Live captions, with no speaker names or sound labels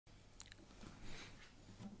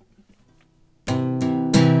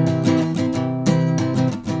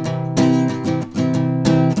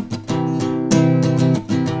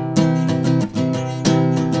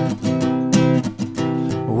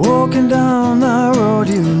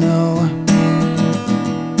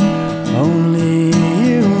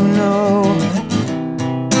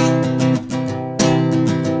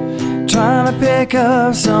pick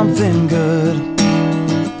up something good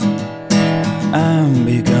and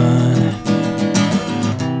begun.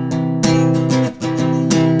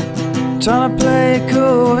 Trying to play it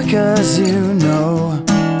cool because you know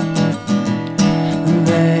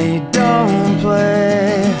they don't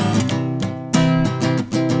play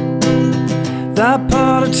that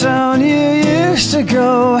part of town you used to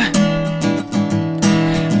go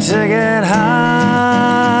to get high,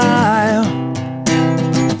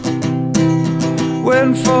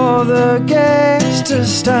 waiting for the games to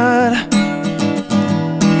start.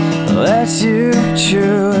 Let you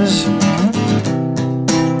choose.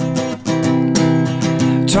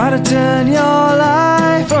 Try to turn your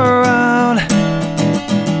life around.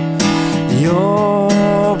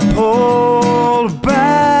 You're pulled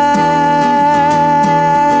back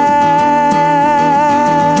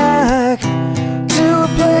to a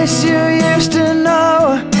place you used to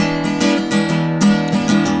know,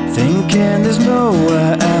 thinking there's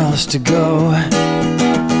nowhere else to go.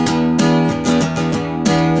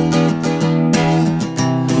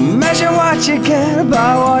 Measure what you get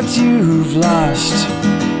by what you've lost.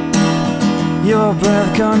 Your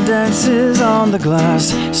breath condenses on the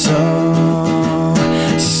glass. So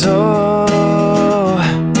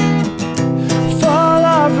full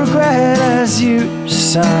of regret as you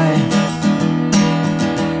sigh.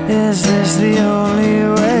 Is this the only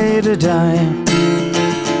way to die?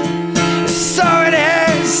 So it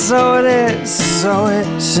is, so it is, so it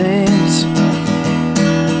seems.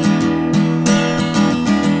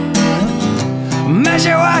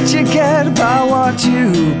 Measure what you get by what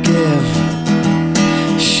you give.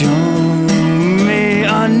 Show me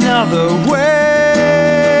another way.